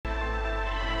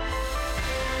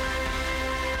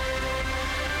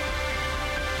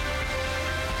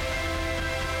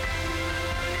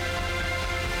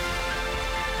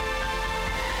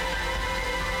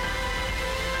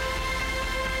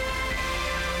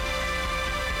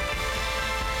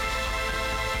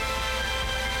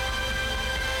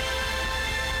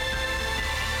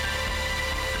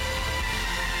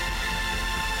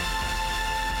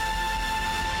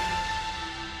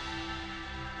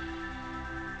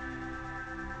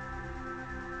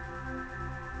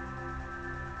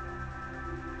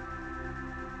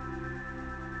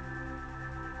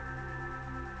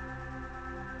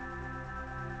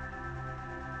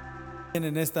Bien,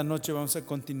 en esta noche vamos a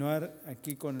continuar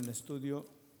aquí con el estudio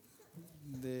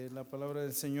de la palabra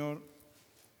del Señor,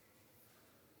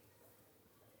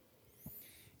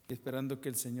 esperando que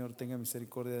el Señor tenga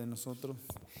misericordia de nosotros.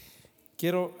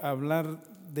 Quiero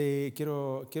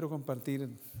compartir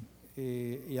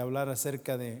y hablar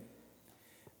acerca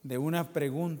de una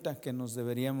pregunta que nos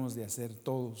deberíamos de hacer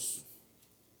todos,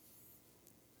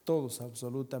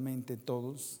 absolutamente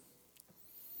todos.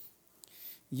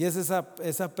 Y es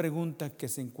esa pregunta que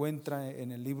se encuentra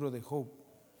en el libro de Job,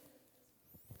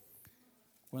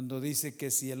 cuando dice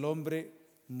que si el hombre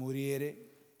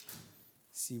muriere,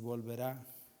 si volverá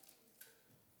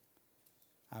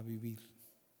a vivir.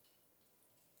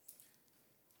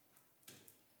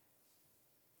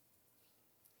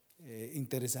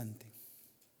 Interesante.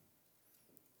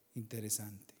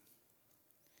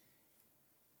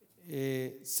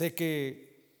 Sé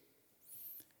que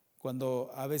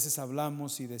cuando a veces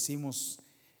hablamos y decimos,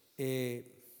 a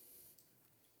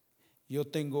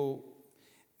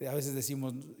veces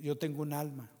decimos, yo tengo un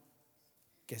alma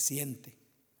que siente.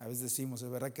 A veces decimos,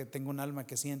 es verdad que tengo un alma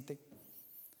que siente.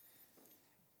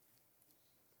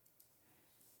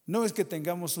 No es que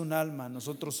tengamos un alma,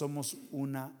 nosotros somos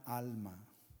una alma.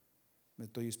 ¿Me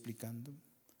estoy explicando?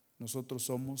 Nosotros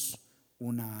somos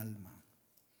una alma.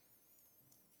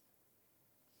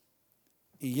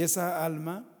 Y esa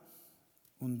alma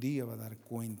un día va a dar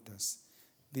cuentas.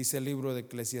 Dice el libro de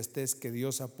Eclesiastés que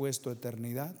Dios ha puesto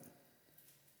eternidad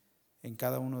en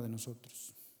cada uno de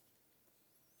nosotros.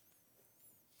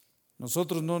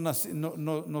 Nosotros no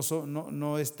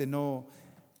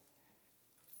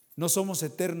somos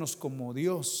eternos como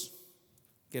Dios,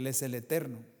 que Él es el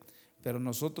eterno, pero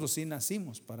nosotros sí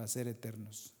nacimos para ser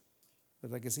eternos,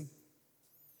 ¿verdad que sí?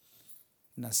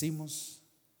 Nacimos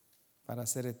para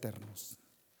ser eternos.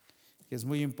 Y es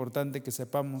muy importante que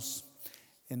sepamos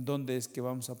en dónde es que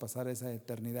vamos a pasar esa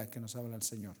eternidad que nos habla el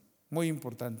Señor. Muy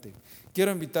importante.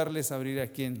 Quiero invitarles a abrir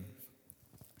aquí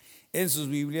en sus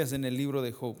Biblias en el libro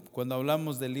de Job. Cuando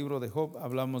hablamos del libro de Job,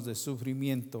 hablamos de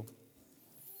sufrimiento.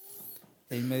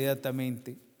 E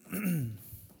inmediatamente,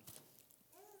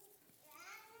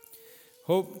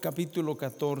 Job capítulo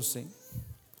 14.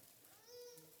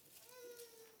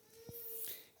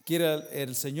 Quiera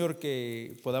el Señor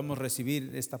que podamos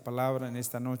recibir esta palabra en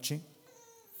esta noche,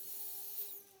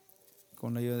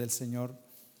 con la ayuda del Señor,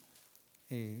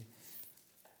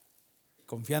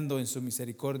 confiando en su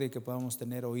misericordia, que podamos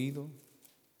tener oído.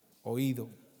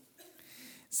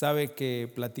 Sabe que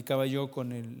platicaba yo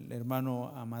con el hermano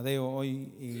Amadeo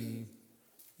hoy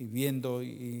y viendo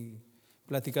y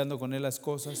platicando con él las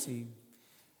cosas, y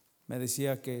me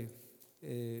decía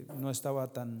que no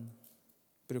estaba tan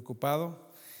preocupado.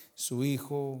 Su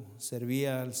hijo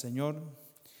servía al Señor,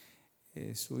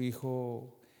 su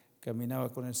hijo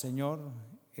caminaba con el Señor,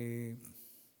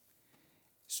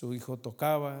 su hijo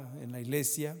tocaba en la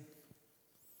iglesia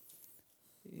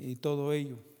y todo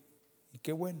ello. Y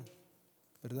qué bueno,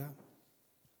 ¿verdad?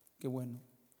 Qué bueno.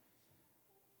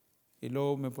 Y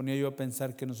luego me ponía yo a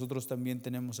pensar que nosotros también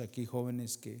tenemos aquí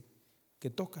jóvenes que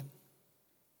tocan,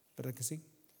 ¿verdad que sí?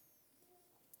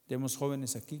 Tenemos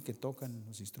jóvenes aquí que tocan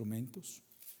los instrumentos.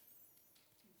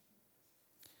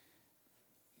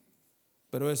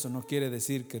 Pero eso no quiere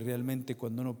decir que realmente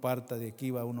cuando uno parta de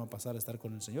aquí va uno a pasar a estar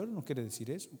con el Señor. No quiere decir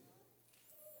eso.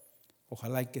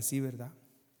 Ojalá y que sí, ¿verdad?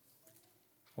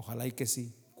 Ojalá y que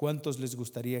sí. ¿Cuántos les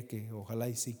gustaría que ojalá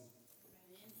y sí?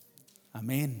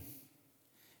 Amén.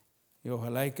 Y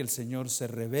ojalá y que el Señor se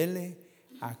revele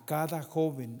a cada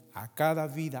joven, a cada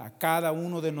vida, a cada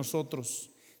uno de nosotros.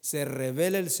 Se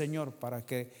revele el Señor para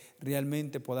que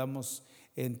realmente podamos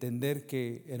entender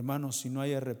que, hermanos, si no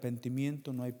hay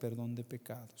arrepentimiento, no hay perdón de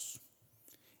pecados.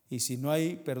 Y si no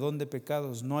hay perdón de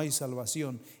pecados, no hay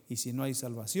salvación. Y si no hay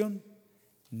salvación,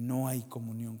 no hay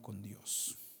comunión con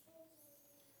Dios.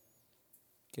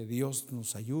 Que Dios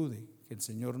nos ayude, que el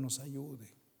Señor nos ayude,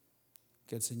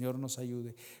 que el Señor nos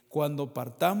ayude. Cuando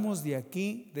partamos de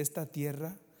aquí, de esta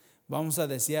tierra, vamos a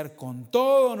desear con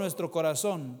todo nuestro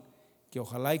corazón que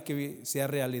ojalá y que sea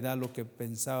realidad lo que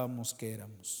pensábamos que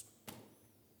éramos.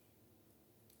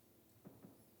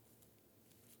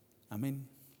 Amén.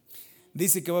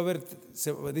 Dicen que va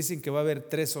a haber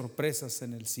 3 sorpresas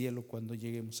en el cielo cuando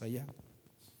lleguemos allá.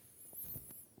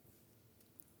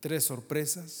 3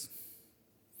 sorpresas.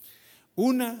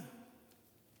 Una,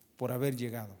 por haber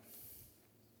llegado.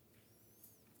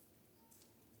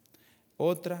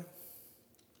 Otra,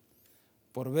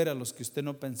 por ver a los que usted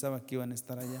no pensaba que iban a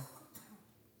estar allá.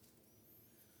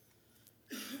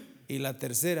 Y la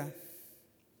tercera,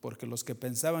 porque los que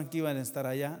pensaban que iban a estar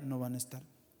allá no van a estar.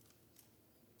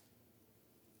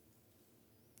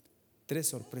 3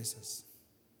 sorpresas.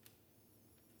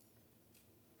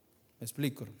 ¿Me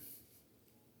explico?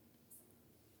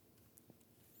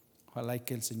 Ojalá y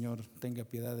que el Señor tenga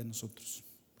piedad de nosotros.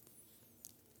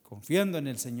 Confiando en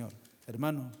el Señor,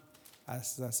 hermano,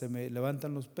 hasta se me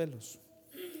levantan los pelos,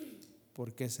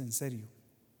 porque es en serio.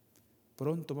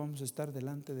 Pronto vamos a estar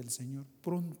delante del Señor,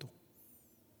 pronto.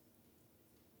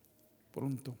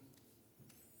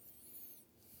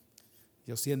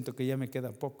 Yo siento que ya me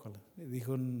queda poco. Le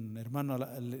dijo un hermano,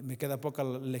 le queda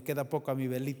poco a mi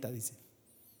velita, dice.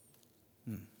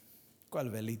 ¿Cuál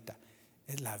velita?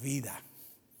 Es la vida.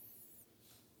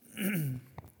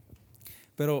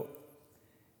 Pero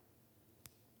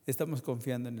estamos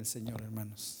confiando en el Señor,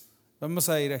 hermanos. Vamos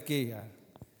a ir aquí a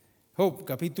Job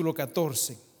capítulo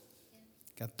 14.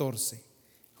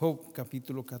 Job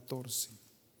capítulo 14.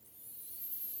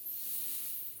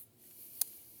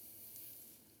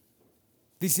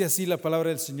 Dice así la palabra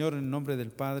del Señor en nombre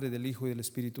del Padre, del Hijo y del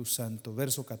Espíritu Santo.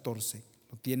 Verso 14.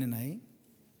 ¿Lo tienen ahí?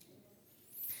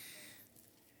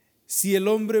 Si el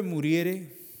hombre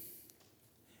muriere,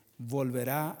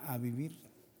 volverá a vivir.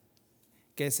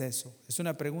 ¿Qué es eso? Es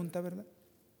una pregunta, ¿verdad?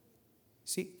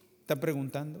 Sí, está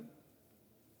preguntando.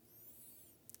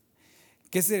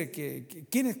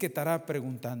 ¿Quién es que estará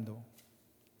preguntando?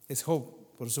 Es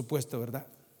Job, por supuesto, ¿verdad?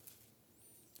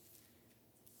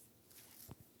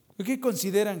 ¿Por qué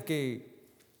consideran que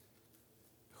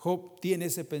Job tiene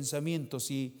ese pensamiento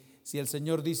si el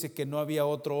Señor dice que no había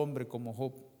otro hombre como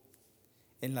Job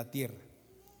en la tierra?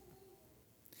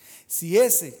 Si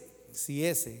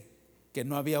ese que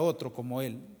no había otro como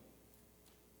él,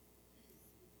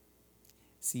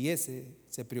 si ese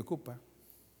se preocupa,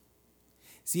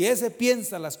 si ese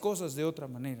piensa las cosas de otra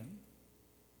manera,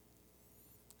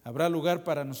 ¿habrá lugar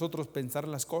para nosotros pensar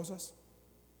las cosas?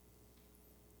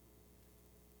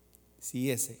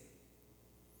 Si ese.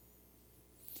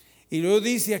 Y luego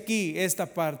dice aquí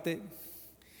esta parte: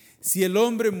 si el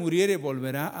hombre muriere,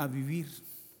 volverá a vivir.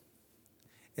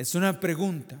 Es una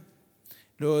pregunta.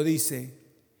 Luego dice: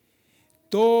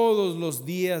 todos los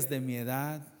días de mi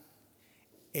edad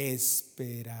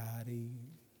esperaré.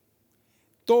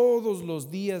 Todos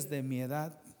los días de mi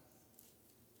edad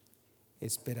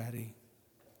esperaré.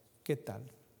 ¿Qué tal?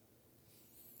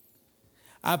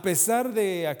 A pesar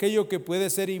de aquello que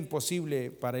puede ser imposible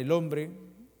para el hombre,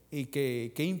 y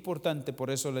que importante,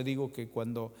 por eso le digo que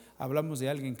cuando hablamos de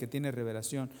alguien que tiene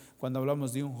revelación, cuando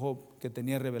hablamos de un Job que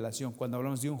tenía revelación, cuando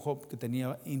hablamos de un Job que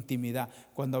tenía intimidad,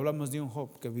 cuando hablamos de un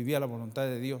Job que vivía la voluntad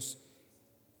de Dios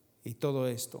y todo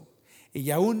esto, y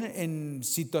aún en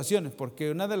situaciones, porque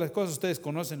una de las cosas, ustedes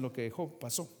conocen lo que Job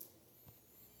pasó,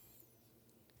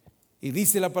 y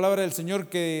dice la palabra del Señor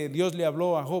que Dios le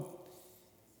habló a Job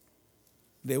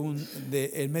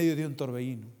en medio de un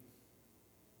torbellino.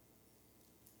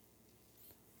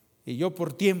 Y yo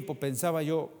por tiempo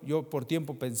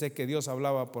pensé que Dios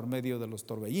hablaba por medio de los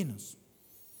torbellinos.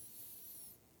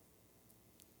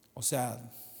 O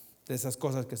sea, de esas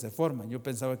cosas que se forman. Yo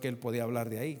pensaba que Él podía hablar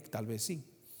de ahí, tal vez sí.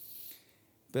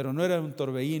 Pero no era un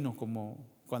torbellino como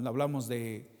cuando hablamos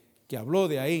de que habló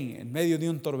de ahí, en medio de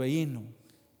un torbellino,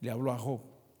 le habló a Job.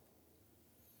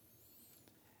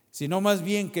 Sino más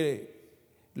bien que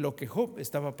lo que Job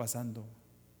estaba pasando,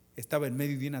 estaba en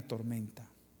medio de una tormenta,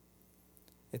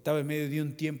 estaba en medio de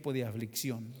un tiempo de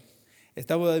aflicción,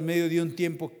 estaba en medio de un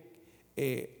tiempo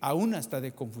aún hasta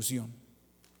de confusión,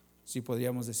 si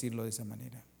podríamos decirlo de esa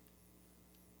manera.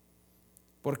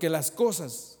 Porque las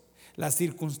cosas, las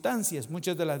circunstancias,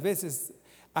 muchas de las veces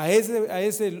a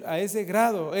ese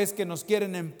grado es que nos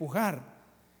quieren empujar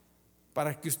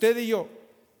para que usted y yo,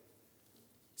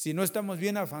 si no estamos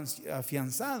bien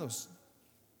afianzados,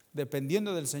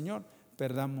 dependiendo del Señor,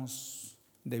 perdamos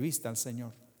de vista al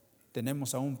Señor.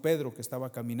 Tenemos a un Pedro que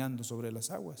estaba caminando sobre las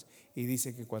aguas y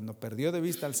dice que cuando perdió de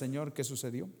vista al Señor, ¿qué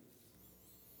sucedió?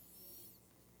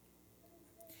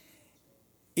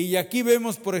 Y aquí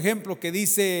vemos, por ejemplo, que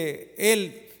dice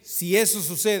él: si eso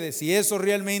sucede, si eso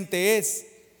realmente es,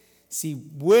 si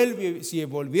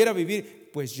volviera a vivir,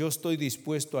 pues yo estoy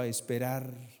dispuesto a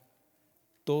esperar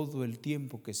todo el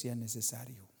tiempo que sea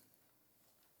necesario.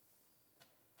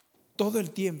 Todo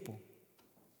el tiempo,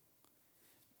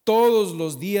 todos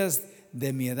los días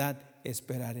de mi edad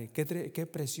esperaré. Qué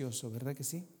precioso, ¿verdad que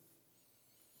sí?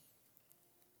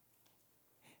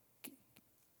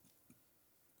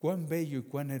 Cuán bello y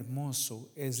cuán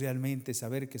hermoso es realmente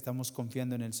saber que estamos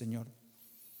confiando en el Señor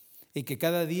y que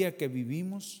cada día que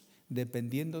vivimos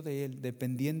dependiendo de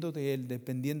Él,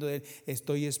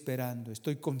 estoy esperando,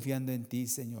 estoy confiando en ti,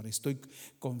 Señor, estoy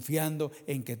confiando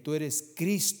en que tú eres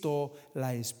Cristo,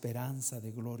 la esperanza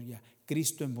de gloria,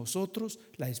 Cristo en vosotros,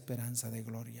 la esperanza de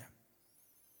gloria.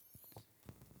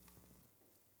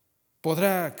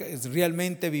 ¿Podrá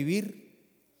realmente vivir?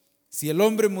 Si el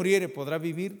hombre muriere, ¿podrá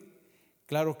vivir?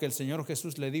 Claro que el Señor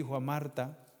Jesús le dijo a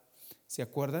Marta, ¿se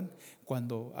acuerdan?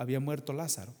 Cuando había muerto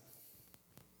Lázaro.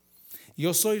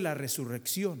 Yo soy la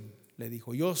resurrección, le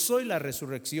dijo, yo soy la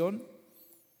resurrección,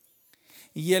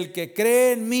 y el que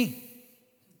cree en mí,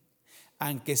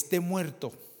 aunque esté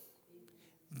muerto,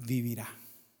 vivirá.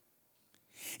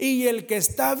 Y el que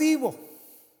está vivo,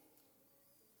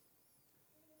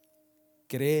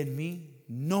 cree en mí,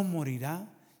 no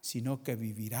morirá, sino que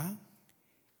vivirá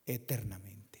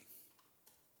eternamente.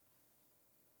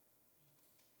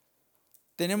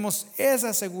 Tenemos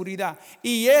esa seguridad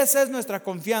y esa es nuestra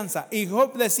confianza. Y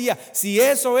Job decía, si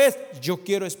eso es, yo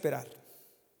quiero esperar.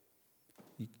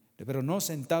 Pero no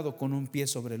sentado con un pie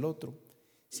sobre el otro,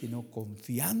 sino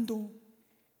confiando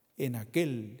en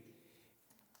aquel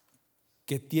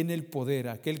que tiene el poder,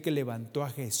 aquel que levantó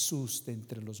a Jesús de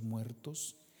entre los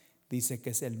muertos. Dice que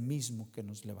es el mismo que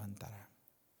nos levantará.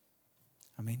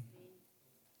 Amén.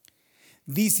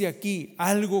 Dice aquí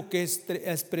algo que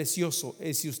es precioso.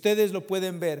 Si ustedes lo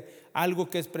pueden ver, algo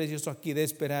que es precioso aquí de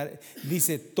esperar.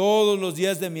 Dice, todos los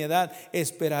días de mi edad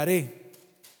esperaré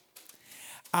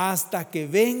hasta que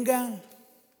venga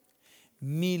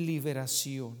mi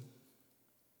liberación.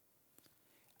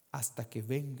 Hasta que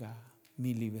venga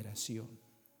mi liberación.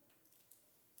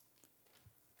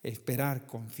 Esperar,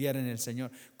 confiar en el Señor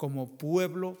como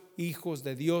pueblo, hijos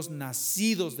de Dios,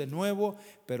 nacidos de nuevo.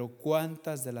 Pero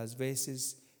cuántas de las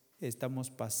veces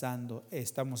estamos pasando,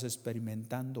 estamos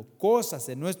experimentando cosas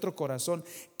en nuestro corazón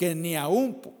que ni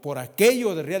aún por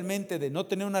aquello de realmente de no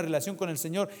tener una relación con el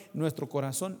Señor, nuestro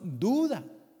corazón duda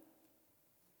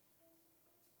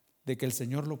de que el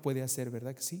Señor lo puede hacer,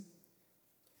 ¿verdad que sí?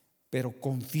 Pero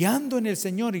confiando en el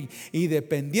Señor y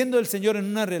dependiendo del Señor en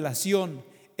una relación,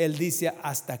 Él dice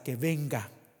hasta que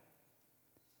venga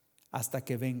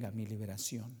mi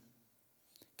liberación.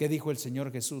 ¿Qué dijo el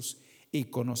Señor Jesús? Y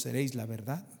conoceréis la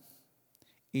verdad,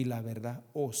 y la verdad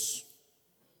os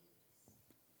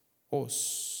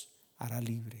hará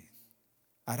libre,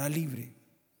 hará libre.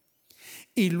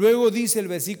 Y luego dice el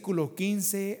versículo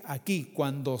 15 aquí,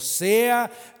 cuando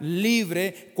sea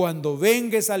libre, cuando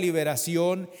venga esa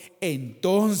liberación,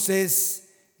 entonces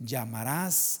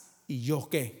llamarás y yo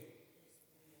 ¿qué?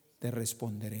 Te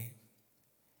responderé.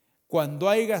 Cuando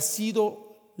haya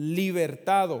sido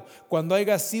libertado, cuando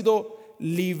haya sido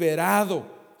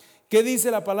liberado. ¿Qué dice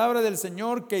la palabra del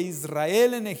Señor? Que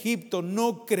Israel en Egipto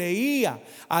no creía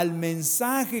al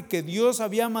mensaje que Dios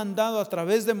había mandado a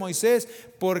través de Moisés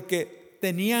porque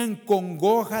tenían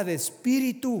congoja de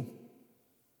espíritu.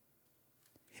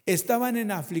 Estaban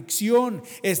en aflicción,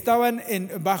 estaban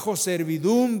bajo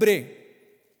servidumbre.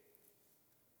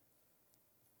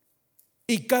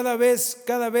 Y cada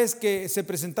vez que se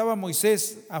presentaba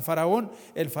Moisés a Faraón,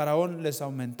 el Faraón les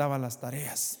aumentaba las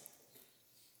tareas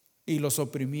y los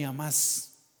oprimía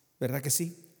más, ¿verdad que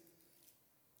sí?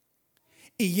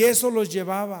 Y eso los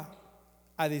llevaba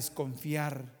a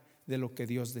desconfiar de lo que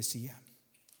Dios decía.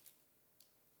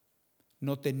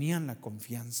 No tenían la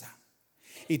confianza.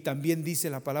 Y también dice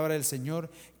la palabra del Señor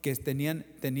que tenían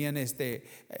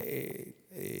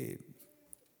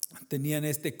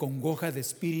congoja de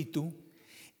espíritu.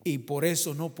 Y por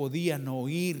eso no podían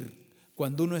oír.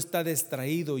 Cuando uno está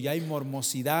distraído y hay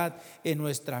mormosidad en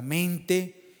nuestra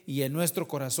mente y en nuestro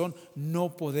corazón,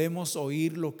 no podemos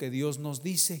oír lo que Dios nos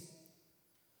dice.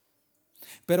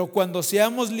 Pero cuando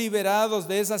seamos liberados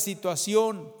de esa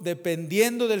situación,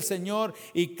 dependiendo del Señor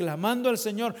y clamando al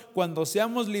Señor, cuando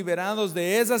seamos liberados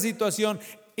de esa situación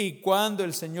y cuando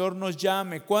el Señor nos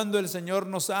llame, cuando el Señor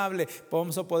nos hable,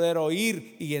 vamos a poder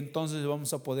oír y entonces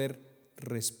vamos a poder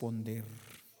responder.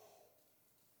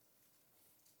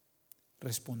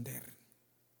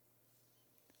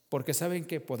 Porque saben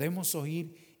que podemos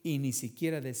oír y ni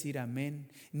siquiera decir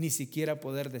amén, ni siquiera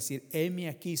poder decir heme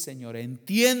aquí, Señor,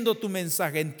 entiendo tu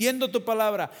mensaje, entiendo tu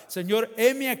palabra, Señor,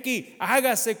 heme aquí,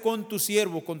 hágase con tu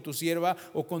siervo, con tu sierva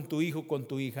o con tu hijo, con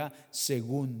tu hija,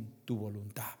 según tu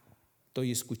voluntad.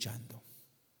 Estoy escuchando.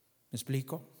 ¿Me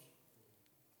explico?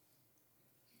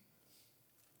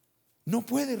 No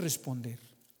puede responder.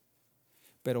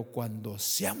 Pero cuando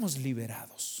seamos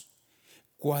liberados,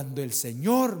 cuando el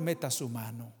Señor meta su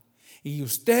mano y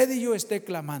usted y yo esté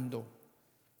clamando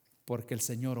porque el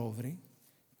Señor obre,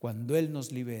 cuando Él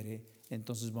nos libere,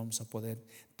 entonces vamos a poder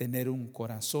tener un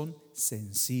corazón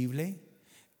sensible,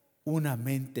 una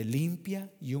mente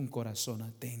limpia y un corazón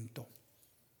atento.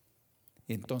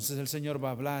 Y entonces el Señor va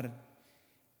a hablar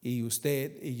y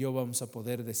usted y yo vamos a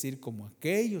poder decir como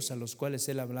aquellos a los cuales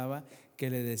Él hablaba, que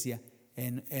le decía,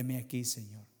 heme aquí,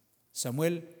 Señor.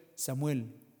 Samuel,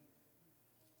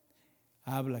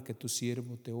 habla que tu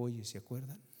siervo te oye, ¿se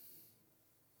acuerdan?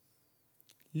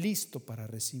 Listo para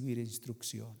recibir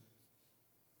instrucción.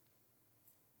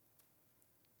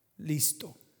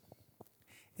 Listo.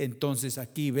 Entonces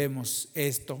aquí vemos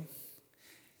esto.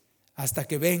 Hasta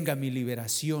que venga mi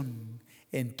liberación,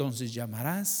 entonces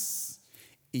llamarás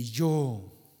y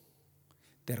yo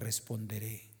te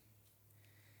responderé.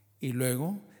 Y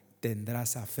luego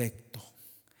tendrás afecto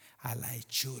a la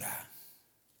hechura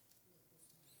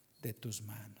de tus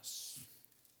manos.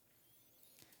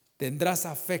 Tendrás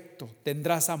afecto,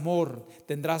 tendrás amor,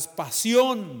 tendrás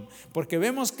pasión, porque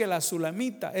vemos que la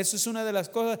sulamita, eso es una de las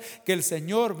cosas que el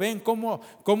Señor, ven cómo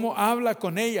habla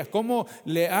con ella, cómo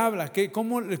le habla,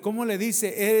 cómo le dice,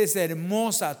 eres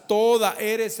hermosa, toda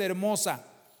eres hermosa,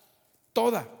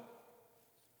 toda.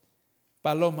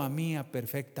 Paloma mía,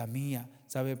 perfecta mía.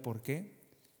 ¿Sabe por qué?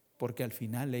 Porque al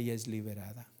final ella es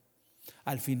liberada.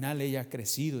 Al final ella ha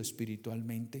crecido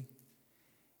espiritualmente.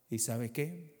 ¿Y sabe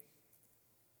qué?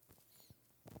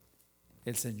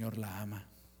 El Señor la ama.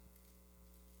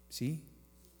 ¿Sí?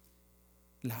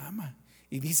 La ama.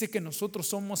 Y dice que nosotros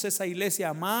somos esa iglesia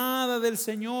amada del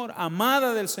Señor,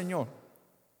 amada del Señor.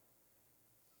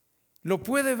 Lo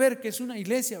puede ver que es una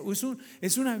iglesia,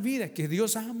 es una vida que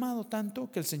Dios ha amado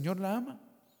tanto que el Señor la ama.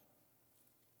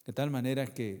 De tal manera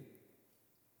que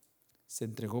se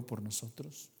entregó por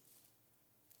nosotros.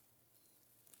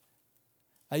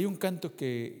 Hay un canto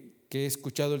que he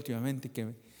escuchado últimamente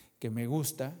que me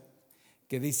gusta,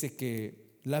 que dice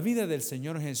que la vida del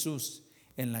Señor Jesús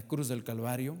en la cruz del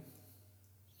Calvario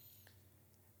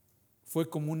fue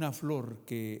como una flor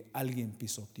que alguien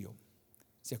pisoteó.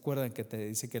 ¿Se acuerdan que te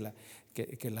dice que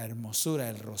la hermosura,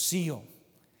 el rocío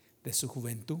de su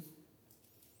juventud?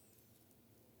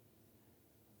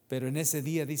 Pero en ese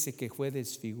día dice que fue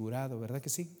desfigurado, ¿verdad que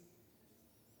sí?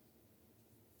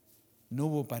 No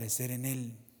hubo parecer en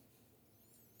él.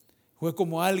 Fue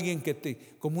como alguien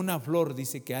como una flor,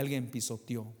 dice que alguien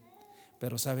pisoteó.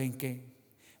 Pero ¿saben qué?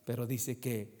 Pero dice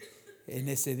que en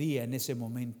ese día, en ese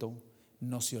momento,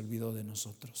 no se olvidó de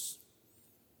nosotros.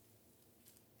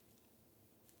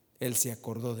 Él se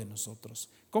acordó de nosotros.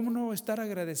 ¿Cómo no estar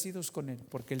agradecidos con Él?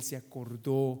 Porque Él se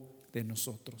acordó de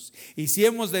nosotros. Y si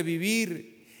hemos de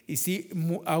vivir, y si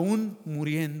aún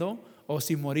muriendo, o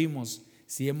si morimos,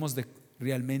 si hemos de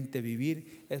realmente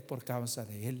vivir, es por causa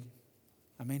de Él.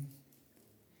 Amén.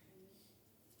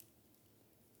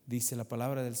 Dice la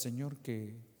palabra del Señor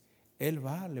que Él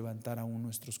va a levantar aún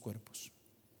nuestros cuerpos.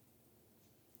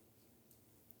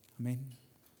 Amén.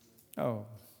 Oh.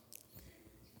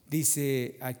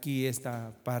 Dice aquí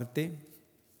esta parte,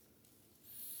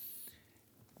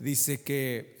 dice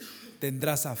que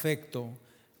tendrás afecto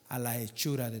a la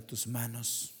hechura de tus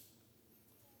manos.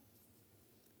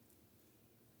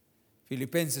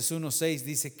 Filipenses 1:6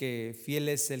 dice que fiel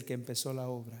es el que empezó la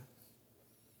obra.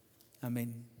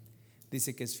 Amén.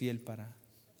 Dice que es fiel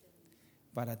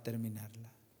para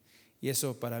terminarla. Y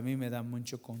eso para mí me da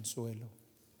mucho consuelo.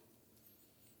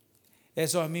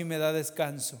 Eso a mí me da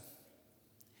descanso.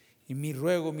 Y mi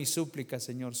ruego, mi súplica,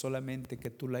 Señor, solamente que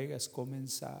tú la hayas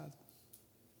comenzado.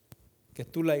 Que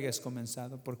tú la hayas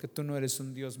comenzado, porque tú no eres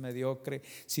un Dios mediocre.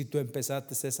 Si tú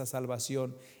empezaste esa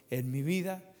salvación en mi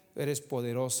vida, eres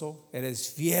poderoso,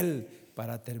 eres fiel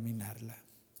para terminarla.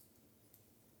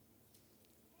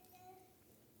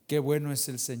 Qué bueno es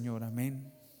el Señor,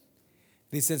 amén.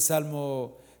 Dice el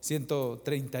Salmo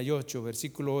 138,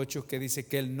 versículo 8, que dice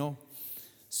que Él no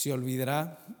se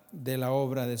olvidará de la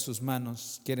obra de sus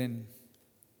manos. ¿Quieren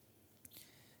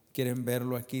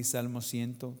verlo aquí? Salmo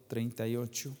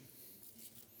 138.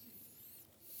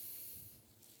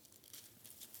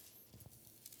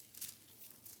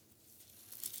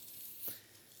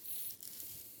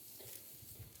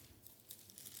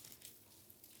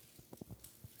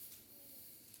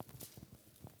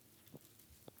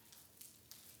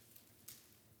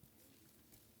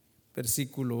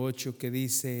 Versículo 8 que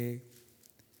dice,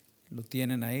 ¿lo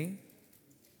tienen ahí?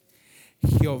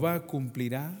 Jehová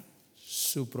cumplirá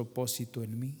su propósito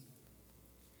en mí.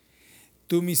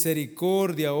 Tu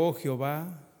misericordia, oh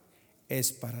Jehová,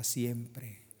 es para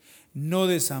siempre. No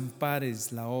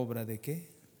desampares la obra ¿de qué?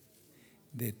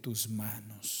 De tus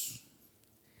manos.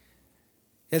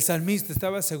 El salmista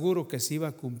estaba seguro que se iba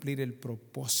a cumplir el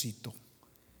propósito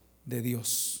de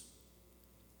Dios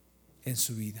en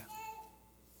su vida.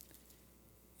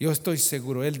 Yo estoy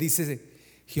seguro. Él dice,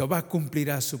 Jehová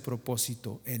cumplirá su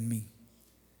propósito en mí.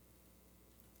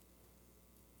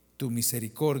 Tu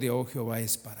misericordia, oh Jehová,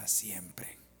 es para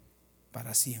siempre,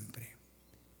 para siempre.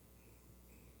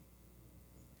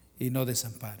 Y no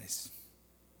desampares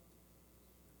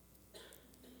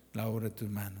la obra de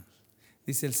tus manos.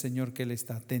 Dice el Señor que Él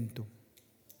está atento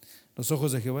Los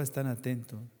ojos de Jehová están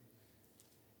atentos,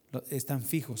 están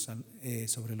fijos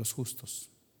sobre los justos,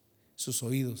 sus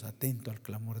oídos atentos al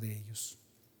clamor de ellos.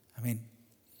 Amén.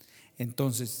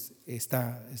 Entonces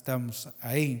estamos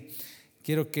ahí.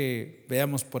 Quiero que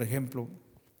veamos, por ejemplo,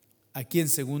 aquí en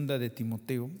segunda de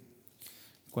Timoteo,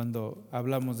 cuando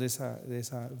hablamos de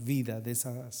esa vida, de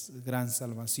esa gran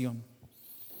salvación.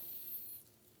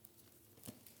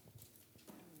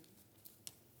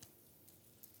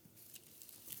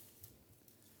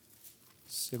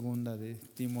 Segunda de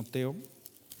Timoteo,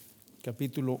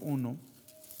 capítulo 1.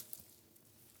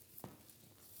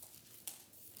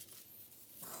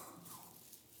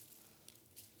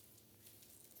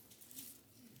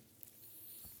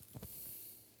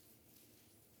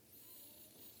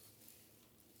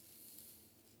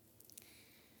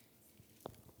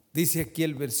 Dice aquí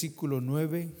el versículo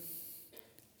 9,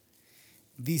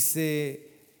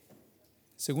 dice,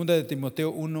 segunda de Timoteo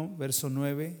 1, verso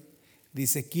 9,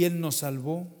 dice, ¿quién nos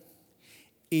salvó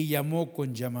y llamó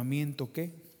con llamamiento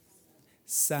qué?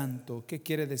 Santo. ¿Qué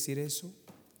quiere decir eso?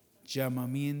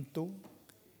 Llamamiento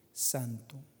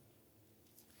santo.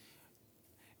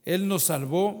 Él nos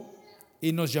salvó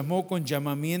y nos llamó con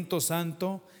llamamiento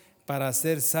santo para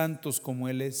ser santos como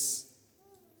Él es.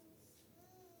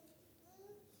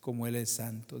 Como Él es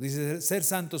santo. Dice, ser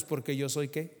santos porque yo soy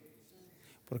 ¿qué?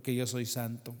 Porque yo soy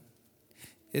santo.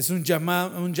 Es un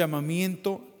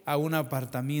llamamiento a un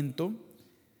apartamiento.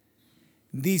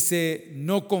 Dice,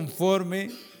 no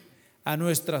conforme a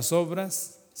nuestras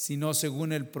obras, sino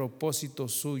según el propósito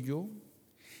suyo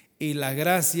y la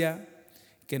gracia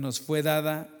que nos fue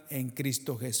dada en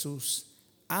Cristo Jesús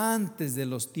antes de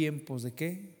los tiempos ¿de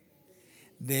qué?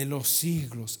 De los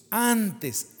siglos,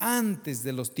 antes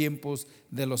de los tiempos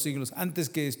de los siglos, antes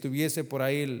que estuviese por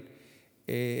ahí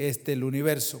el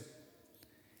universo,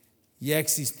 ya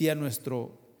existía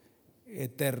nuestro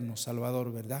eterno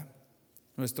Salvador, ¿verdad?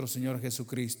 Nuestro Señor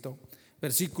Jesucristo.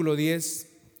 Versículo 10,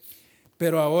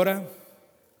 pero ahora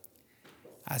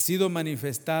ha sido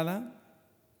manifestada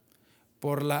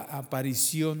por la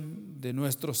aparición de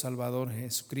nuestro Salvador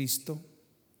Jesucristo,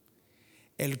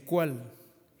 el cual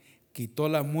quitó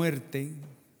la muerte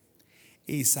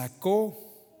y sacó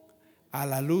a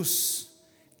la luz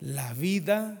la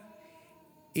vida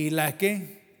y la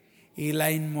 ¿qué? Y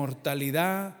la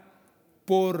inmortalidad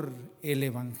por el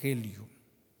Evangelio.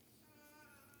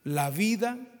 La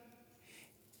vida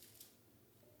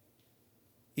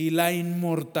y la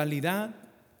inmortalidad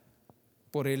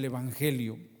por el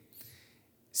Evangelio.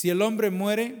 Si el hombre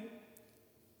muere,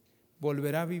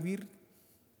 volverá a vivir.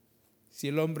 Si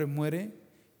el hombre muere,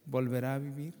 volverá a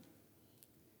vivir.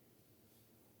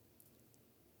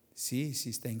 Sí, sí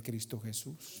está en Cristo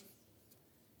Jesús.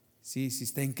 Sí, sí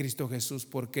está en Cristo Jesús,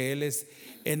 porque Él es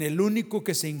en el único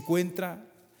que se encuentra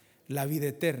la vida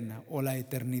eterna o la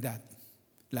eternidad.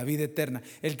 La vida eterna.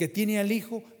 El que tiene al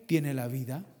Hijo tiene la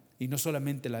vida, y no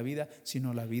solamente la vida,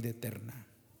 sino la vida eterna.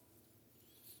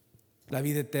 La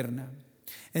vida eterna.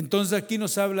 Entonces aquí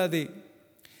nos habla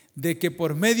de que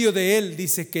por medio de Él,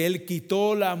 dice que Él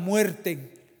quitó la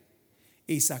muerte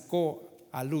y sacó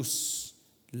a luz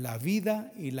la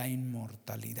vida y la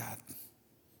inmortalidad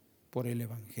por el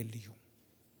Evangelio.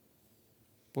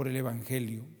 Por el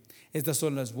Evangelio. Estas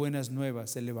son las buenas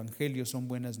nuevas. El Evangelio son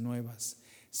buenas nuevas.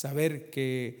 Saber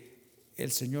que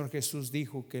el Señor Jesús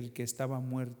dijo que el que estaba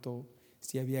muerto,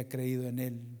 si había creído en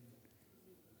Él,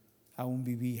 aún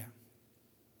vivía.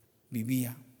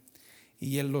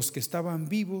 Y en los que estaban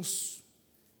vivos,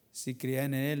 si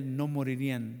creían en Él, no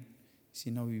morirían,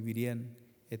 sino vivirían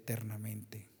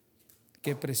eternamente.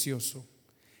 Qué precioso,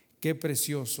 qué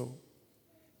precioso,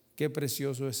 qué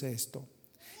precioso es esto.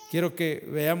 Quiero que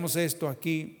veamos esto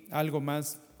aquí, algo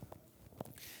más.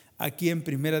 Aquí en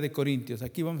Primera de Corintios,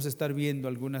 aquí vamos a estar viendo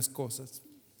algunas cosas.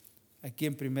 Aquí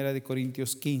en Primera de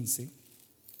Corintios 15.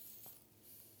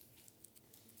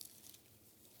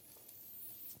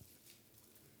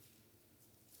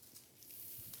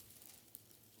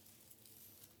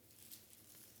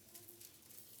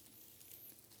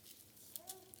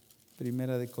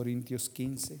 Primera de Corintios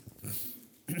 15.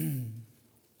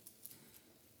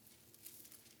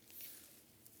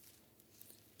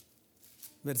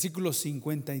 Versículo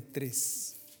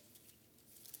 53.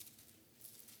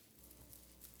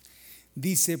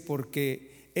 Dice,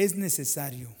 porque es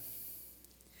necesario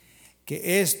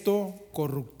que esto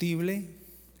corruptible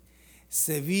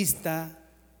se vista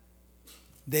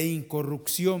de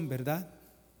incorrupción, ¿verdad?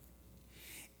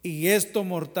 Y esto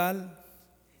mortal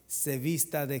se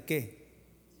vista de ¿qué?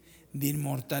 De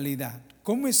inmortalidad.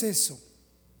 ¿Cómo es eso?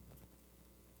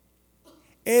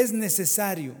 Es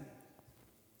necesario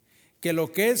que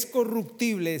lo que es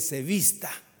corruptible se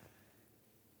vista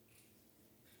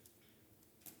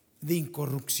de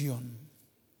incorrupción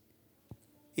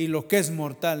y lo que es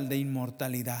mortal de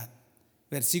inmortalidad.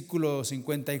 Versículo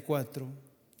 54.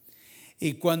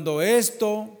 Y cuando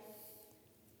esto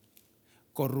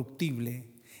corruptible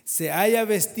se haya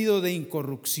vestido de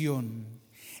incorrupción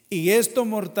y esto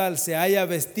mortal se haya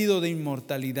vestido de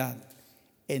inmortalidad,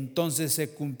 entonces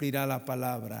se cumplirá la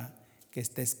palabra que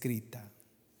está escrita: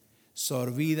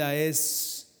 sorbida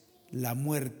es la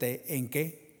muerte, ¿en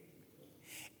qué?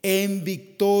 En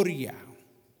victoria.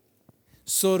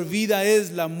 Sorbida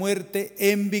es la muerte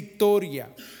en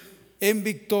victoria. En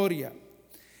victoria.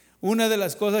 Una de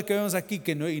las cosas que vemos aquí,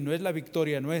 que no es la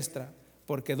victoria nuestra,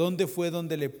 porque ¿dónde fue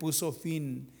donde le puso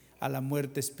fin a la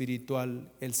muerte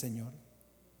espiritual el Señor?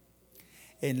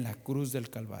 En la cruz del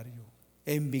Calvario,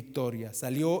 en victoria.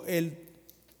 Salió Él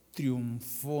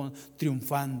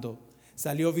triunfando,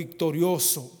 salió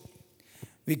victorioso.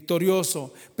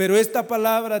 Pero esta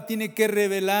palabra tiene que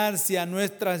revelarse a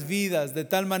nuestras vidas de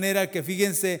tal manera que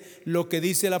fíjense lo que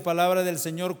dice la palabra del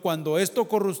Señor: cuando esto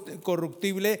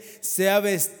corruptible sea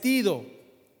vestido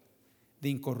de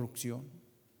incorrupción.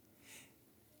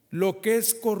 Lo que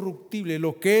es corruptible,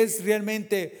 lo que es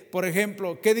realmente, por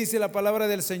ejemplo, ¿qué dice la palabra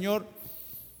del Señor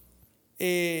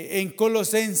en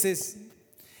Colosenses?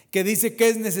 Que dice que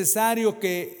es necesario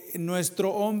que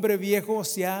nuestro hombre viejo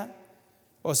sea,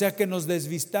 o sea, que nos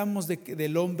desvistamos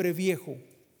del hombre viejo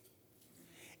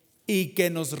y que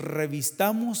nos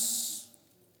revistamos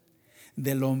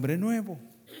del hombre nuevo.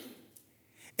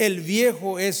 El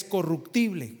viejo es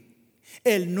corruptible,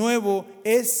 el nuevo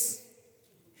es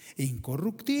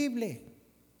incorruptible.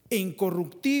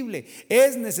 Incorruptible.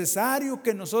 Es necesario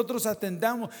que nosotros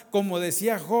atendamos, como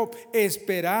decía Job,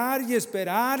 esperar y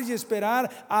esperar y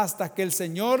esperar hasta que el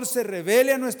Señor se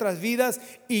revele a nuestras vidas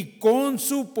y con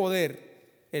su poder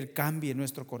Él cambie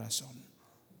nuestro corazón.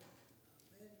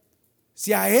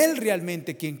 Sea Él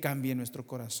realmente quien cambie nuestro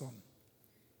corazón.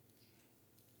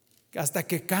 Hasta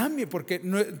que cambie, porque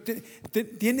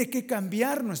tiene que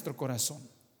cambiar nuestro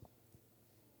corazón.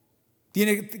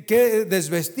 Tiene que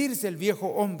desvestirse el viejo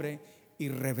hombre y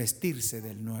revestirse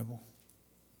del nuevo.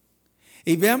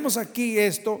 Y veamos aquí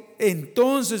esto.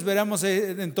 Entonces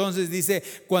dice,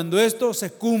 cuando esto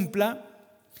se cumpla,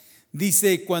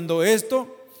 dice, cuando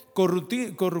esto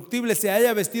corruptible se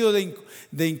haya vestido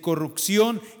de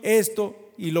incorrupción,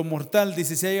 esto y lo mortal,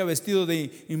 dice, se haya vestido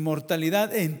de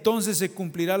inmortalidad, entonces se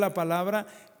cumplirá la palabra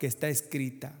que está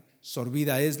escrita: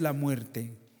 sorbida es la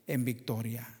muerte en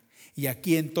victoria. Y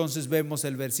aquí entonces vemos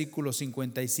el versículo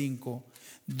 55.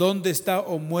 ¿Dónde está,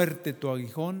 oh muerte, tu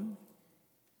aguijón?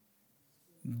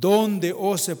 ¿Dónde,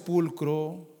 oh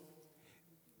sepulcro,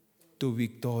 tu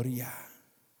victoria?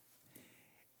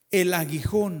 El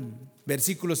aguijón,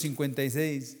 versículo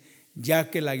 56, ya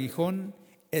que el aguijón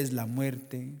es la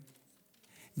muerte,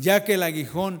 ya que el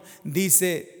aguijón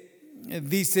dice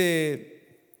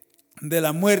de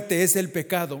la muerte es el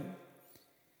pecado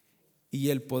y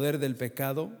el poder del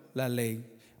pecado, la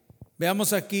ley.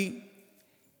 Veamos aquí,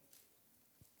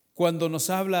 cuando nos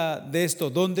habla de esto,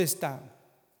 ¿dónde está?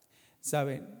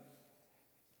 ¿Saben?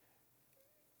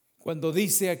 Cuando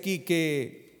dice aquí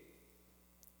que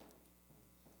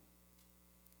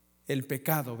el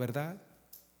pecado, ¿verdad?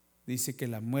 Dice que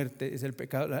la muerte es el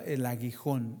pecado, el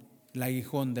aguijón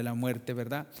de la muerte,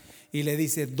 ¿verdad? Y le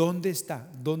dice, ¿dónde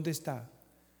está? ¿Dónde está,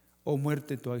 oh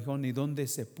muerte, tu aguijón? ¿Y dónde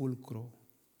sepulcro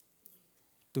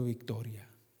tu victoria?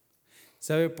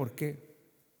 ¿Sabe por qué?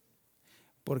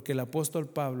 Porque el apóstol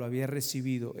Pablo había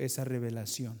recibido esa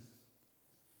revelación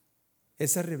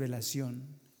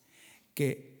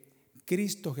que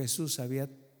Cristo Jesús había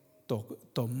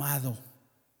tomado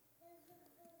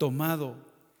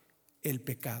el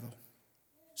pecado,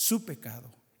 su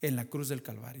pecado, en la cruz del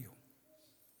Calvario.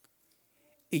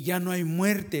 Y ya no hay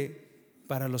muerte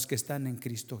para los que están en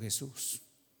Cristo Jesús.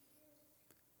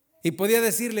 Y podía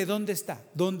decirle, ¿dónde está?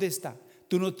 ¿Dónde está?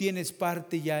 Tú no tienes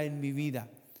parte ya en mi vida,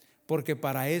 porque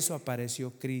para eso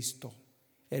apareció Cristo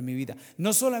en mi vida.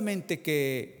 No solamente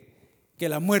que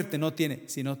la muerte no tiene,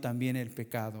 sino también el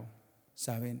pecado.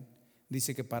 ¿Saben?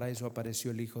 Dice que para eso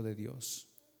apareció el Hijo de Dios,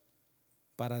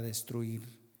 para destruir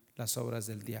las obras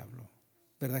del diablo.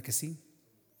 ¿Verdad que sí?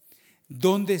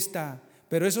 ¿Dónde está?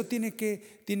 Pero eso tiene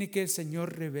que el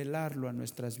Señor revelarlo a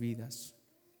nuestras vidas,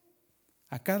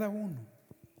 a cada uno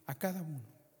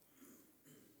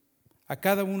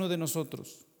de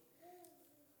nosotros.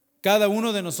 Cada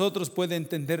uno de nosotros puede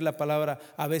entender la palabra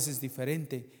a veces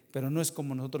diferente, pero no es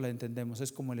como nosotros la entendemos,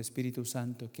 es como el Espíritu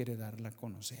Santo quiere darla a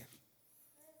conocer.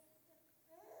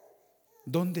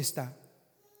 ¿Dónde está?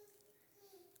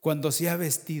 Cuando se ha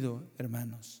vestido,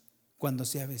 hermanos, cuando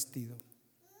se ha vestido.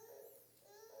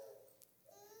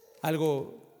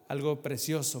 Algo algo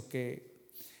precioso que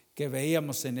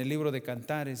veíamos en el libro de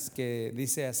Cantares, que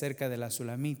dice acerca de la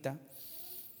Sulamita.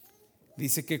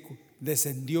 Dice que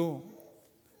descendió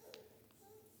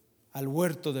al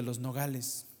huerto de los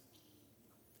nogales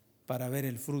para ver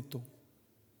el fruto.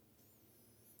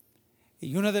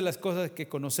 Y una de las cosas que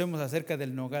conocemos acerca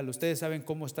del nogal, ustedes saben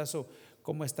cómo está su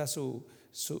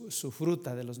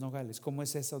fruta de los nogales, cómo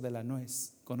es eso de la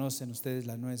nuez. Conocen ustedes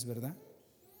la nuez, ¿verdad?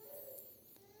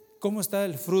 ¿Cómo está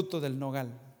el fruto del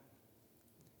nogal?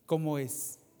 ¿Cómo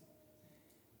es?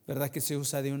 ¿Verdad que se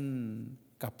usa de un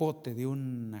capote, de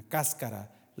una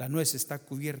cáscara? La nuez está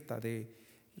cubierta de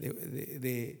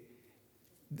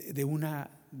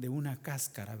una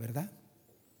cáscara, ¿verdad?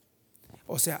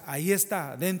 O sea, ahí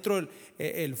está dentro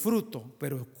el fruto,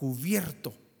 pero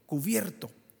cubierto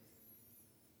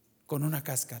con una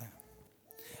cáscara.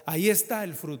 Ahí está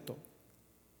el fruto.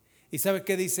 ¿Y sabe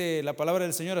qué dice la palabra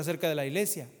del Señor acerca de la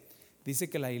iglesia?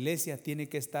 Dice que la iglesia tiene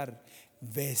que estar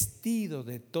vestido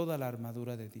de toda la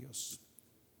armadura de Dios,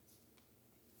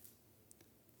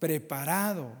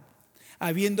 preparado,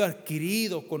 habiendo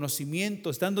adquirido conocimiento,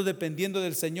 estando dependiendo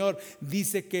del Señor.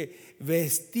 Dice que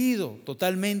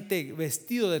totalmente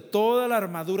vestido de toda la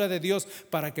armadura de Dios,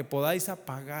 para que podáis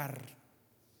apagar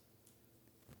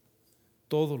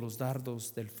todos los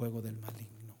dardos del fuego del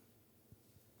maligno.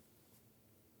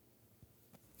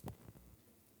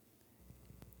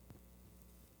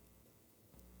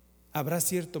 Habrá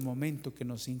cierto momento que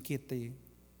nos inquiete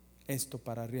esto,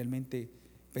 para realmente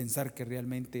pensar que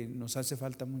realmente nos hace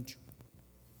falta mucho.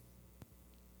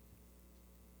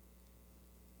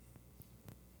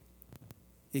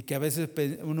 Y que a veces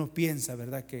uno piensa,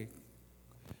 ¿verdad?, que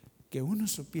uno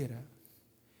supiera,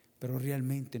 pero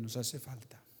realmente nos hace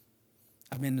falta,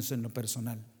 al menos en lo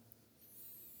personal.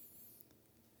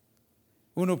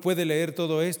 Uno puede leer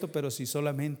todo esto, pero si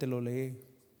solamente lo lee,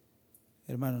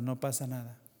 hermano, no pasa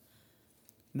nada.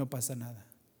 No pasa nada.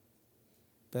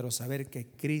 Pero saber que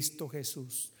Cristo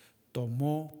Jesús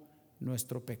tomó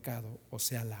nuestro pecado, o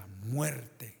sea, la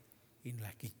muerte, y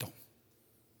la quitó,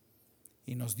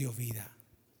 y nos dio vida,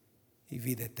 y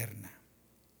vida eterna.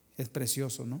 Es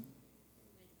precioso, ¿no?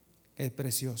 Es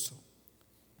precioso.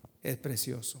 Es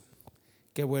precioso.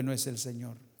 Qué bueno es el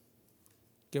Señor.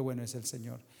 Qué bueno es el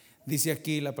Señor. Dice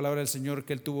aquí la palabra del Señor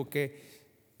que Él tuvo que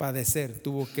padecer,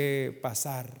 tuvo que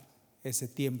pasar ese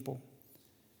tiempo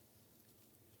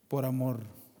por amor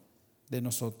de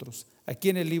nosotros. Aquí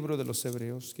en el libro de los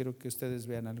Hebreos, quiero que ustedes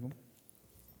vean algo.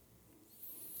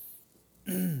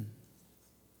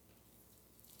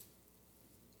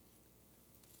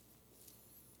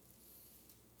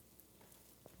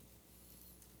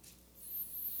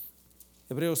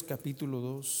 Hebreos capítulo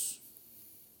 2.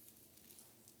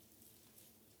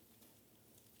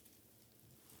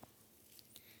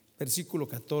 Versículo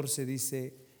 14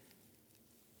 dice: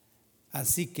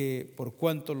 así que por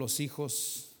cuanto los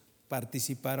hijos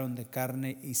participaron de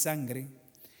carne y sangre,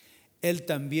 Él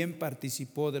también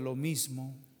participó de lo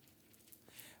mismo,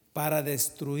 para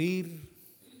destruir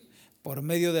por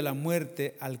medio de la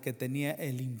muerte al que tenía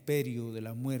el imperio de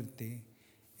la muerte.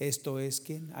 Esto es,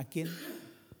 ¿quién? ¿A quién?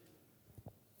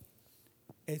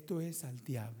 Esto es al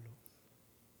diablo.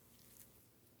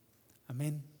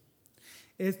 Amén.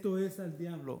 Esto es al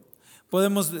diablo.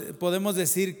 Podemos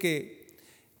decir que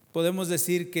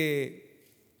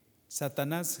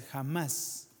Satanás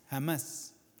jamás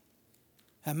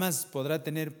podrá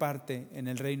tener parte en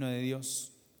el reino de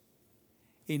Dios.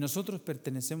 Y nosotros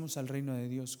pertenecemos al reino de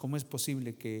Dios. ¿Cómo es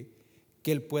posible que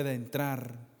Él pueda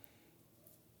entrar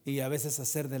y a veces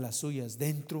hacer de las suyas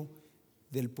dentro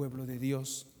del pueblo de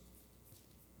Dios?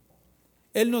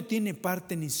 Él no tiene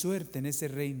parte ni suerte en ese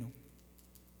reino.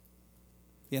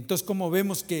 Y entonces, como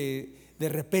vemos que de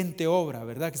repente obra,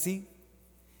 ¿verdad que sí?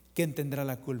 ¿Quién tendrá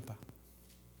la culpa?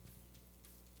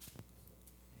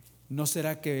 ¿No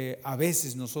será que a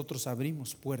veces nosotros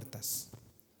abrimos puertas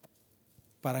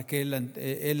para que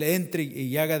Él entre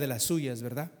y haga de las suyas,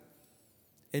 ¿verdad?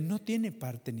 Él no tiene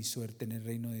parte ni suerte en el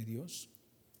reino de Dios.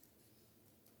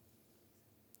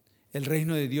 El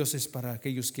reino de Dios es para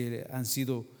aquellos que han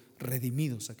sido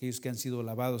redimidos, aquellos que han sido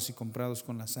lavados y comprados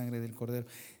con la sangre del Cordero.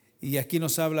 Y aquí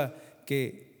nos habla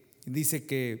que dice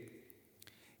que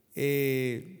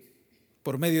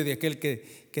por medio de aquel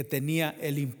que tenía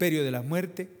el imperio de la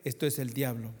muerte, esto es el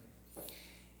diablo.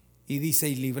 Y dice: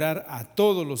 y librar a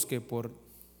todos los que por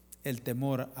el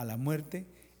temor a la muerte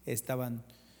estaban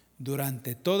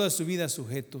durante toda su vida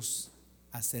sujetos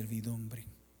a servidumbre.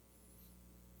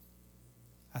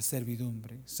 A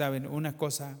servidumbre. Saben, una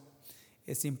cosa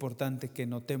es importante que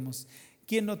notemos: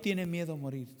 ¿quién no tiene miedo a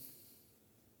morir?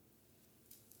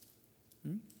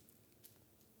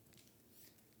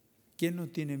 ¿Quién no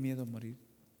tiene miedo a morir?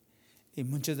 Y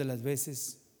muchas de las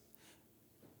veces,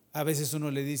 a veces uno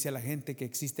le dice a la gente que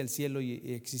existe el cielo y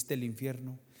existe el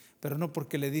infierno, pero no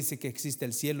porque le dice que existe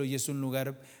el cielo y es un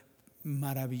lugar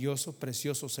maravilloso,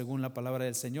 precioso según la palabra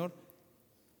del Señor,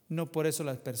 no por eso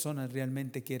las personas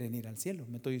realmente quieren ir al cielo.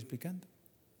 ¿Me estoy explicando?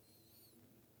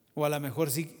 O a lo mejor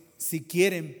sí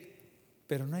quieren,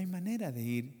 pero no hay manera de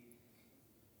ir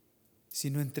si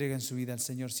no entregan su vida al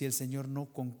Señor, si el Señor no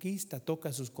conquista,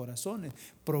 toca sus corazones,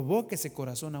 provoca ese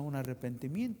corazón a un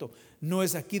arrepentimiento. No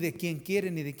es aquí de quien quiere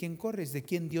ni de quien corre, es de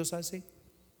quien Dios hace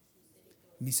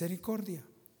misericordia.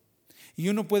 Y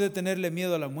uno puede tenerle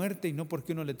miedo a la muerte, y no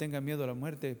porque uno le tenga miedo a la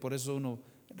muerte, por eso uno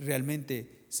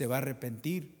realmente se va a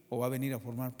arrepentir o va a venir a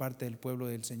formar parte del pueblo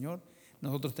del Señor.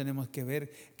 Nosotros tenemos que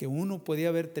ver que uno podía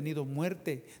haber tenido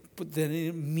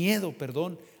tener miedo,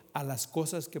 a las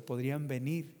cosas que podrían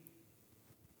venir,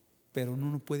 pero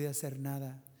uno no puede hacer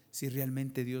nada si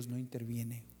realmente Dios no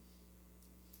interviene.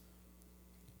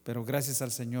 Pero gracias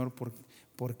al Señor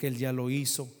porque Él ya lo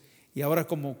hizo. Y ahora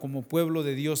como pueblo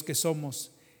de Dios que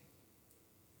somos,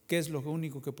 ¿qué es lo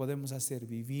único que podemos hacer?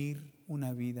 Vivir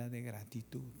una vida de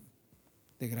gratitud.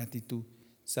 De gratitud.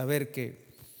 Saber que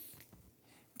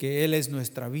Él es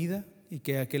nuestra vida y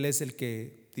que aquel es el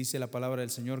que, dice la palabra del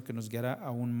Señor, que nos guiará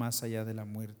aún más allá de la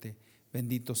muerte.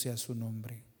 Bendito sea su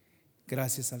nombre.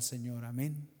 Gracias al Señor.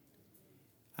 Amén.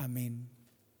 Amén.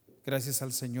 Gracias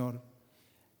al Señor.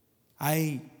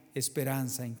 Hay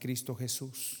esperanza en Cristo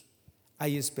Jesús.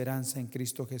 Hay esperanza en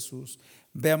Cristo Jesús.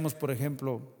 Veamos, por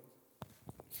ejemplo,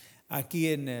 aquí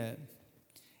en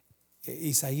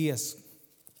Isaías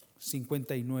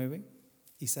 59.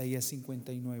 Isaías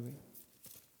 59.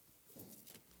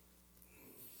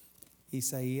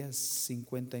 Isaías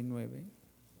 59.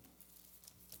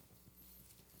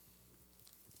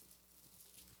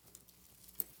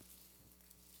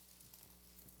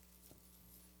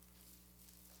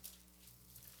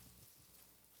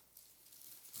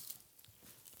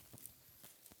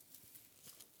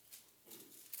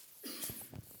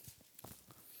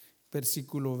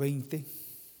 Versículo 20.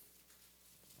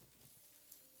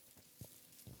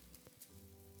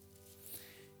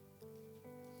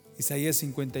 Isaías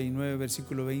 59,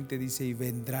 versículo 20 dice: y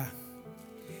vendrá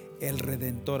el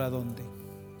Redentor, ¿a dónde?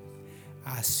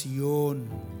 A Sión.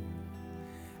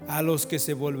 A los que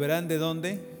se volverán, ¿de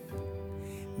dónde?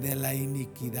 De la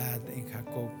iniquidad en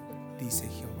Jacob, dice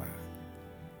Jehová.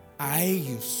 A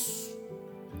ellos,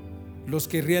 los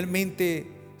que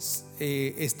realmente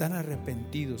están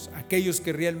arrepentidos, aquellos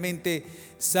que realmente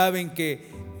saben que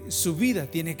su vida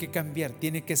tiene que cambiar,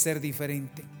 tiene que ser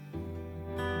diferente.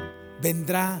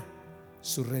 Vendrá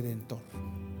su Redentor.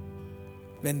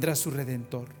 Vendrá su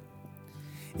Redentor.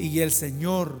 Y el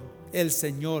Señor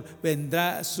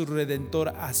vendrá su Redentor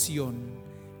a Sión,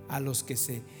 a los que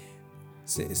se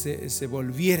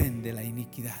volvieren de la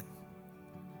iniquidad.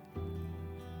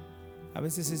 A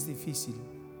veces es difícil,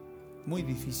 muy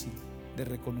difícil de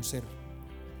reconocer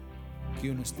que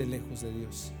uno esté lejos de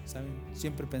Dios, ¿saben?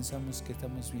 Siempre pensamos que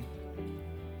estamos bien.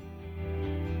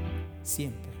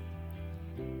 Siempre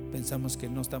pensamos que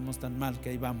no estamos tan mal, que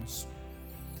ahí vamos.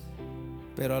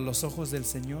 Pero a los ojos del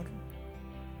Señor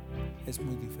es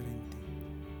muy diferente.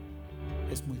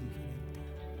 Es muy diferente.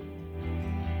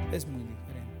 Es muy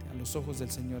diferente. A los ojos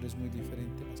del Señor es muy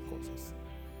diferente las cosas.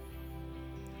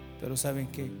 Pero ¿saben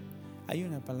qué? Hay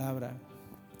una palabra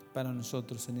para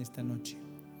nosotros en esta noche.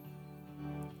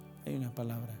 Hay una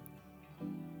palabra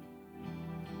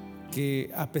que,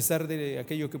 a pesar de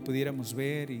aquello que pudiéramos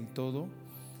ver y todo,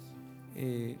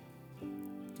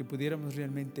 que pudiéramos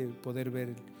realmente poder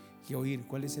ver y oír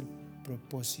cuál es el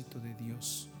propósito de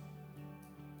Dios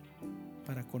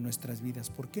para con nuestras vidas.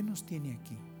 ¿Por qué nos tiene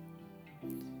aquí?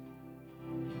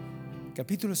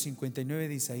 Capítulo 59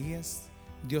 de Isaías,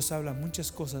 Dios habla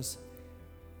muchas cosas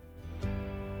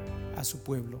a su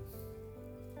pueblo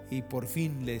y por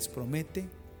fin les promete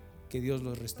que Dios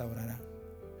los restaurará,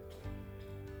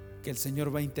 que el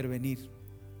Señor va a intervenir.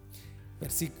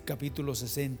 Capítulo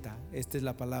 60, esta es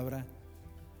la palabra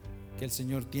que el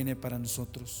Señor tiene para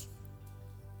nosotros.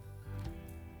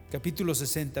 Capítulo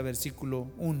 60,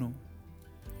 versículo 1,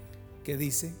 que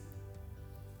dice: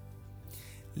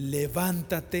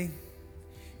 levántate,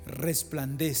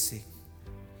 resplandece,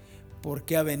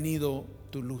 porque ha venido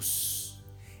tu luz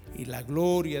y la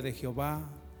gloria de Jehová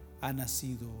ha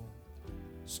nacido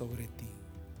sobre ti.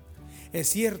 Es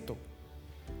cierto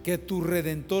que tu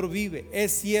Redentor vive.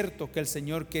 Es cierto que el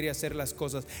Señor quiere hacer las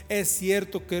cosas. Es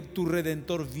cierto que tu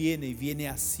Redentor viene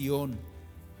a Sión.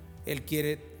 Él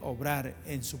quiere obrar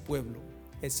en su pueblo.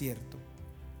 Es cierto.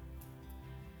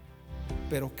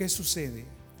 Pero ¿qué sucede?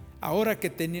 Ahora que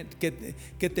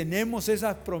tenemos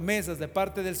esas promesas de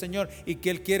parte del Señor y que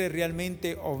Él quiere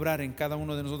realmente obrar en cada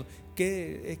uno de nosotros,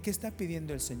 ¿qué está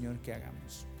pidiendo el Señor que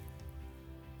hagamos?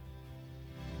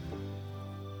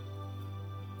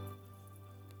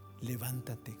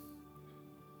 Levántate.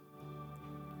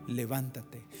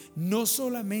 Levántate. No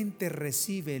solamente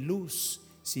recibe luz,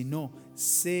 sino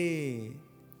sé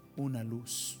una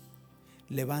luz.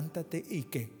 Levántate y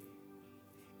 ¿qué?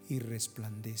 Y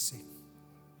resplandece.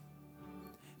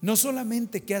 No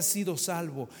solamente que has sido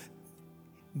salvo,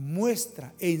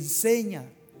 muestra, enseña,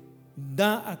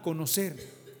 da a conocer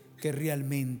que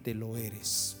realmente lo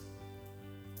eres.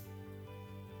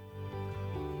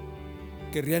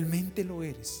 Que realmente lo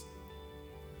eres.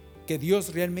 Que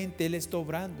Dios realmente Él está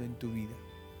obrando en tu vida.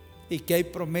 Y que hay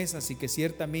promesas y que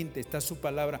ciertamente está su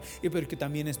palabra, y pero que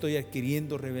también estoy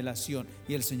adquiriendo revelación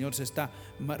y el Señor se está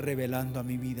revelando a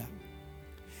mi vida.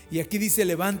 Y aquí dice: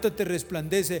 levántate,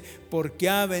 resplandece, porque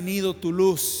ha venido tu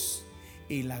luz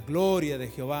y la gloria de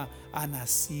Jehová ha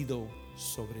nacido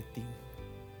sobre ti.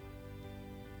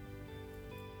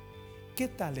 ¿Qué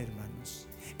tal, hermanos?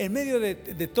 En medio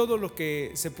de todo lo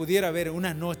que se pudiera ver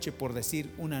una noche, por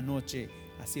decir una noche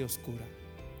así oscura,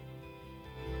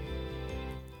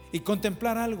 y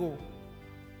contemplar algo,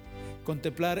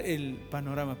 contemplar el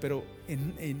panorama, pero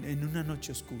en una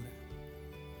noche oscura,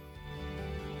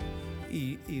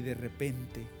 y de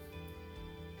repente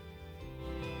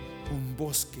un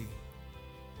bosque,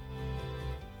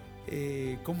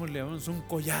 ¿cómo le llamamos? Un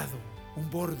collado, un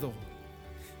bordo,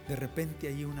 de repente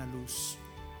hay una luz.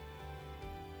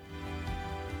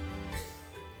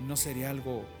 ¿No sería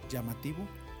algo llamativo?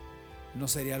 ¿No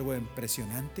sería algo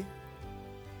impresionante?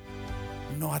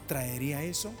 ¿No atraería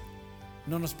eso?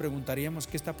 ¿No nos preguntaríamos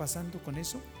qué está pasando con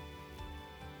eso?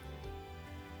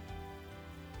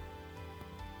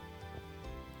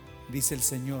 Dice el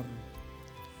Señor: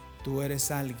 tú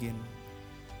eres alguien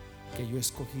que yo he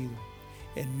escogido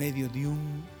en medio de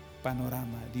un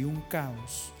panorama, de un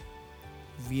caos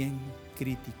bien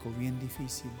crítico, bien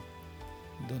difícil,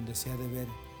 donde se ha de ver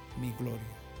mi gloria,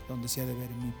 donde se ha de ver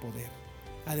mi poder.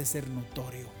 Ha de ser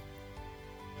notorio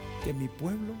que mi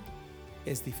pueblo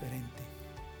es diferente.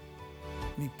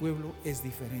 Mi pueblo es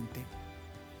diferente.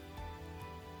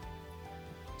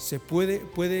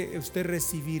 Puede usted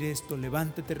recibir esto: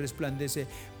 levántate, resplandece,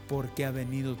 porque ha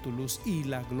venido tu luz y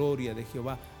la gloria de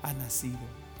Jehová ha nacido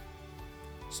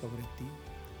sobre ti.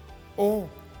 O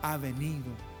ha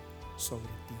venido sobre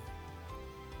ti.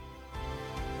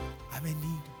 Ha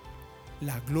venido.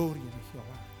 La gloria de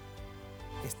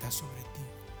Jehová está sobre ti.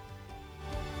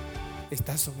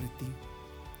 Está sobre ti.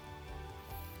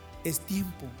 Es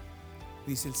tiempo,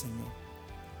 dice el Señor,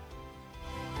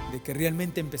 de que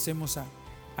realmente empecemos a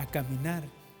caminar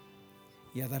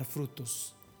y a dar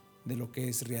frutos de lo que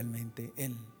es realmente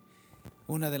Él.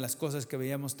 Una de las cosas que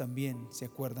veíamos también, ¿se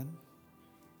acuerdan?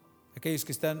 Aquellos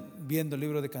que están viendo el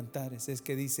libro de Cantares, es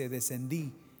que dice: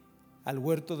 descendí al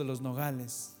huerto de los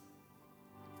nogales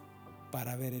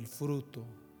para ver el fruto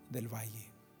del valle.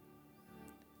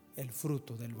 El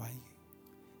fruto del valle.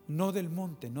 No del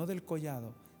monte, no del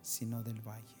collado, sino del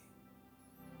valle.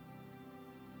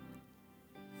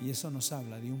 Y eso nos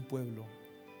habla de un pueblo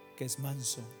que es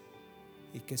manso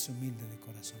y que es humilde de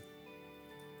corazón.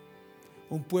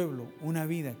 Un pueblo, una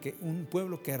vida, un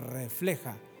pueblo que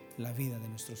refleja la vida de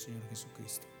nuestro Señor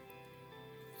Jesucristo.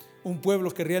 Un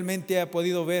pueblo que realmente ha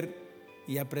podido ver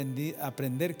y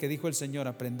aprender, que dijo el Señor: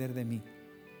 aprender de mí,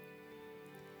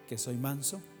 que soy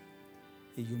manso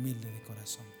y humilde de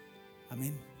corazón.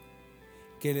 Amén.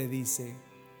 ¿Qué le dice?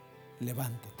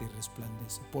 Levántate y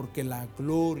resplandece, porque la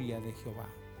gloria de Jehová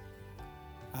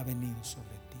ha venido sobre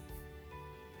ti.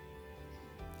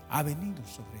 Ha venido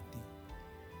sobre ti.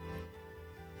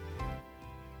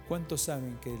 ¿Cuántos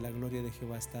saben que la gloria de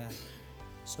Jehová está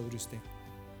sobre usted?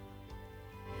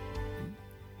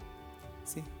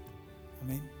 Sí.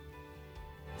 Amén.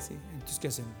 Sí. Entonces, ¿qué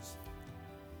hacemos?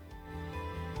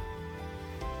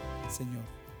 Señor,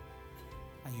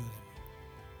 ayúdame.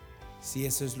 Si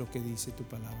eso es lo que dice tu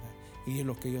palabra y es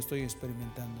lo que yo estoy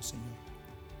experimentando, Señor,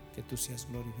 que tú seas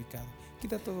glorificado.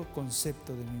 Quita todo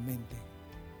concepto de mi mente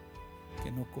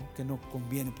que no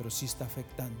conviene, pero sí está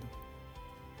afectando,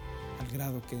 al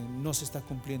grado que no se está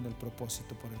cumpliendo el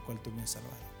propósito por el cual tú me has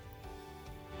salvado.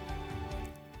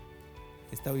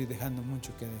 Estoy dejando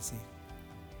mucho que decir.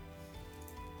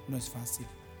 No es fácil,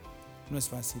 no es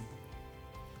fácil.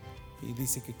 Y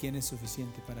dice que ¿quién es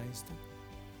suficiente para esto?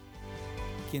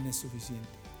 ¿Quién es suficiente?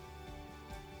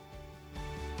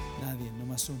 Nadie, no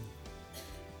más uno.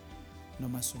 No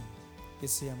más uno.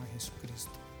 Ese se llama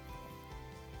Jesucristo.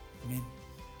 Amén.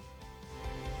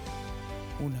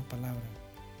 Una palabra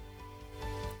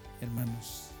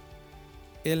Hermanos,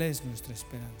 Él es nuestra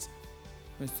esperanza,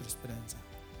 nuestra esperanza.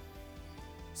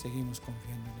 Seguimos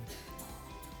confiando en Él.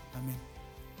 Amén.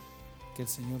 Que el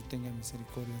Señor tenga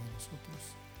misericordia de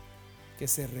nosotros, que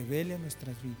se revele a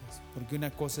nuestras vidas, porque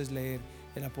una cosa es leer.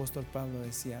 El apóstol Pablo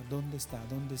decía: ¿dónde está?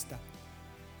 ¿Dónde está?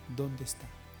 ¿Dónde está?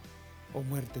 Oh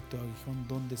muerte, tu aguijón,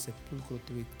 ¿dónde? Sepulcro,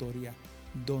 tu victoria,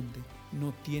 ¿dónde?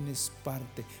 No tienes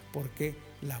parte, porque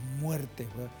la muerte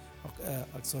fue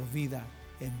absorbida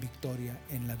en victoria,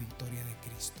 en la victoria de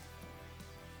Cristo.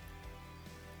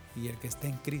 Y el que está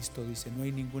en Cristo, dice, no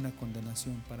hay ninguna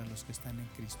condenación para los que están en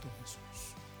Cristo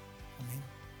Jesús. Amén.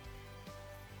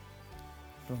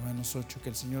 Romanos 8, que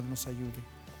el Señor nos ayude,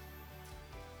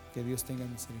 que Dios tenga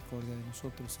misericordia de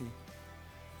nosotros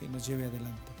y nos lleve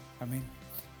adelante. Amén.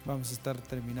 Vamos a estar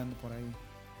terminando por ahí.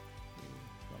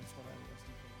 Vamos a orar.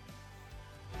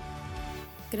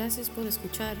 Gracias por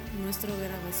escuchar nuestra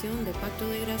grabación de Pacto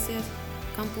de Gracias,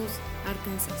 Campus,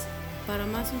 Arkansas. Para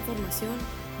más información,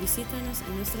 visítanos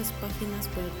en nuestras páginas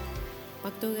web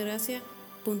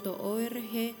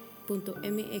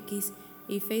pactodegracia.org.mx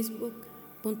y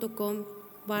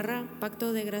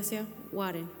facebook.com/Pacto de Gracia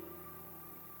Warren.